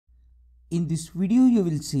In this video you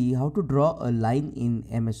will see how to draw a line in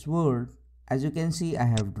MS Word. As you can see, I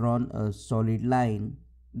have drawn a solid line,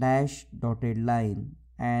 dash, dotted line,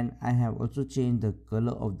 and I have also changed the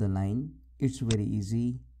color of the line. It's very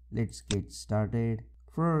easy. Let's get started.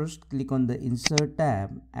 First, click on the Insert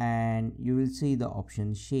tab and you will see the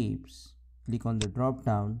option Shapes. Click on the drop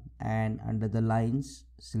down and under the lines,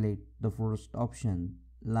 select the first option,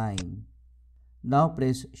 Line. Now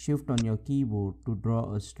press Shift on your keyboard to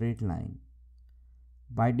draw a straight line.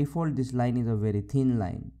 By default, this line is a very thin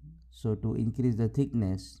line. So to increase the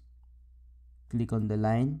thickness, click on the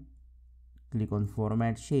line, click on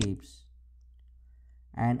Format Shapes,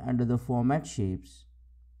 and under the Format Shapes,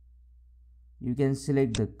 you can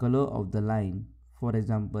select the color of the line. For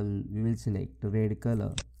example, we will select red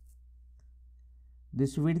color.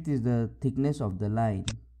 This width is the thickness of the line.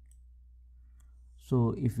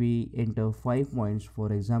 So if we enter 5 points,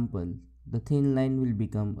 for example, the thin line will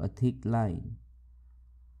become a thick line.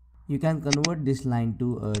 You can convert this line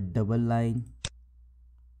to a double line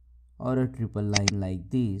or a triple line like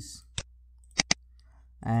this.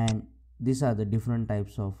 And these are the different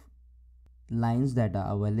types of lines that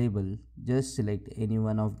are available. Just select any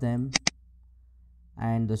one of them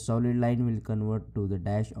and the solid line will convert to the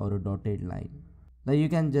dash or a dotted line. Now you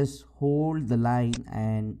can just hold the line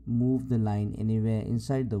and move the line anywhere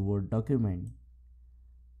inside the Word document.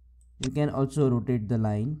 You can also rotate the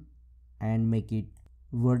line and make it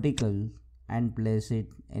vertical and place it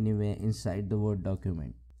anywhere inside the Word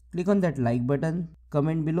document. Click on that like button,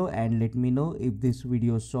 comment below and let me know if this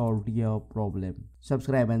video solved your problem.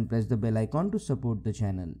 Subscribe and press the bell icon to support the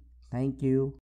channel. Thank you.